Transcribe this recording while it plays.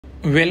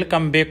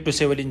Welcome back to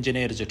Civil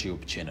Engineers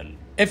YouTube channel.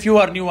 If you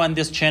are new on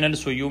this channel,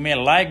 so you may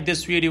like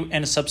this video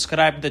and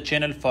subscribe the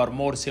channel for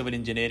more civil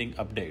engineering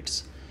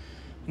updates.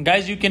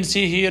 Guys, you can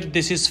see here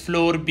this is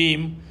floor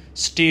beam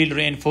steel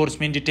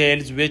reinforcement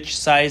details, which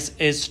size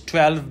is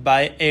 12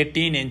 by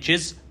 18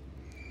 inches.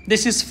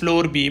 This is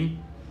floor beam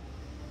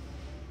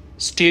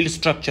steel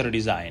structure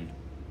design,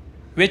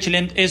 which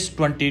length is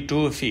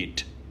 22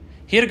 feet.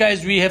 Here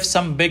guys, we have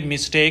some big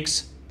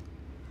mistakes.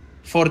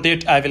 For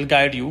that I will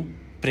guide you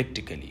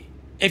practically.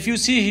 If you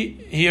see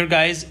here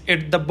guys,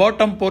 at the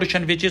bottom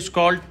portion, which is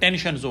called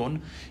tension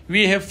zone,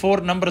 we have 4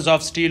 numbers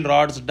of steel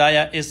rods.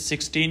 Dia is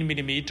 16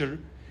 millimeter.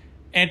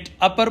 At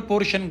upper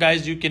portion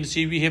guys, you can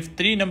see we have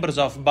 3 numbers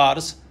of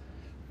bars.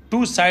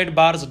 2 side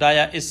bars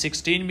dia is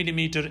 16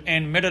 millimeter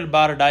and middle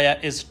bar dia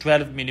is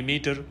 12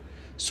 millimeter.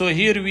 So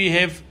here we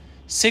have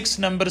 6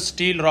 number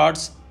steel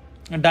rods.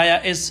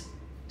 Dia is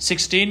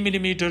 16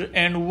 millimeter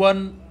and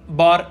 1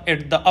 bar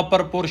at the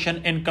upper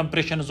portion in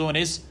compression zone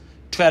is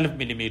 12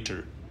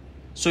 millimeter.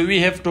 So we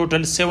have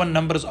total 7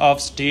 numbers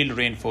of steel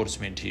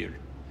reinforcement here.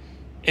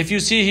 If you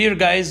see here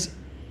guys,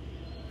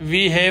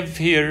 we have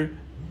here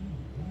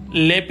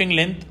lapping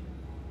length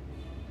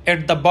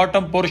at the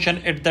bottom portion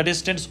at the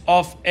distance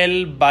of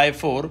L by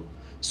 4.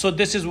 So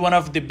this is one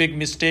of the big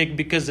mistake,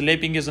 because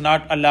lapping is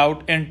not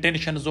allowed in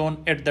tension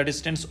zone at the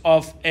distance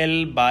of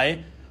L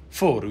by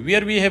 4.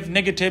 Where we have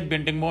negative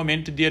bending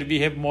moment, there we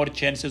have more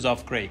chances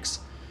of cracks.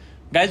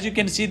 Guys, you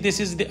can see this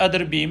is the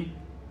other beam,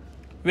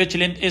 which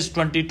length is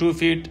 22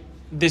 feet.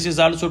 This is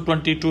also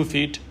 22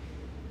 feet.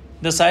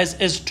 The size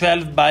is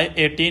 12 by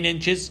 18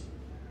 inches.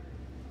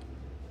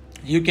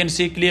 You can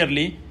see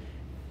clearly.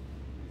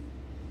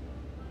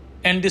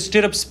 And the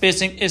stirrup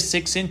spacing is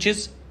 6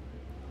 inches.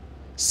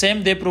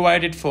 Same they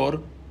provided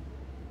for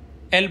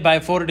L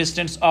by 4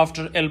 distance.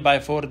 After L by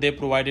 4 they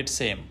provided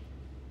same.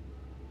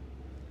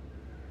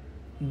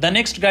 The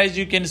next guys,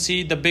 you can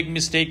see the big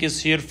mistake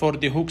is here for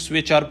the hooks,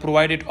 which are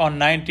provided on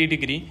 90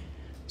 degree.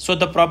 So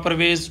the proper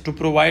way is to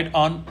provide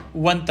on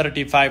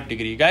 135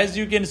 degree. Guys,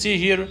 you can see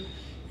here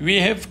we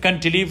have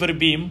cantilever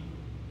beam.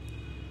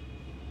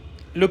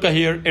 Look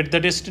here at the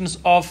distance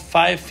of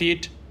 5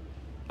 feet,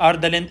 or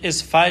the length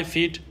is 5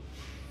 feet,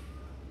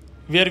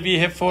 where we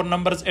have 4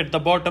 numbers at the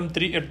bottom,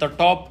 3 at the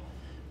top.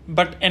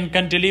 But in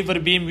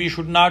cantilever beam we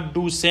should not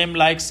do same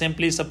like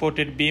simply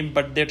supported beam,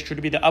 but that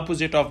should be the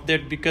opposite of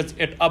that, because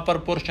at upper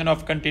portion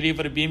of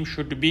cantilever beam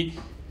should be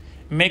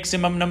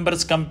maximum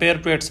numbers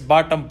compared to its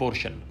bottom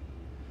portion.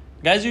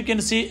 Guys, you can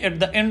see at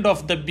the end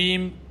of the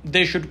beam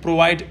they should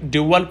provide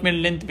development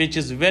length, which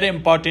is very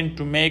important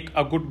to make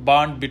a good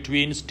bond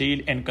between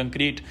steel and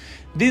concrete.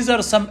 These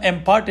are some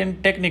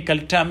important technical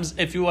terms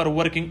if you are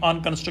working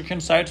on construction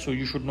site, so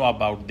you should know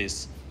about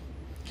this.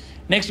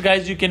 Next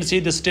guys, you can see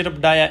the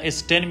stirrup dia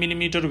is 10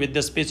 millimeter with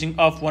the spacing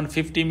of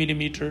 150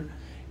 millimeter,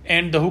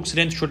 and the hook's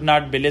length should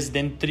not be less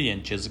than 3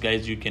 inches.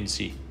 Guys, you can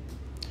see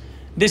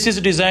this is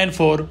designed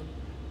for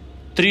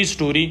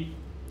 3-story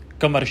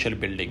commercial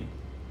building.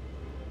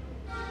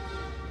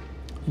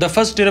 The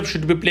first stirrup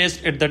should be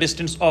placed at the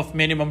distance of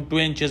minimum 2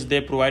 inches. They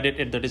provided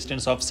at the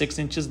distance of 6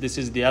 inches. This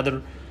is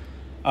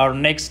our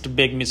next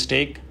big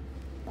mistake.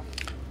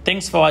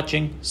 Thanks for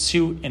watching. See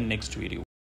you in next video.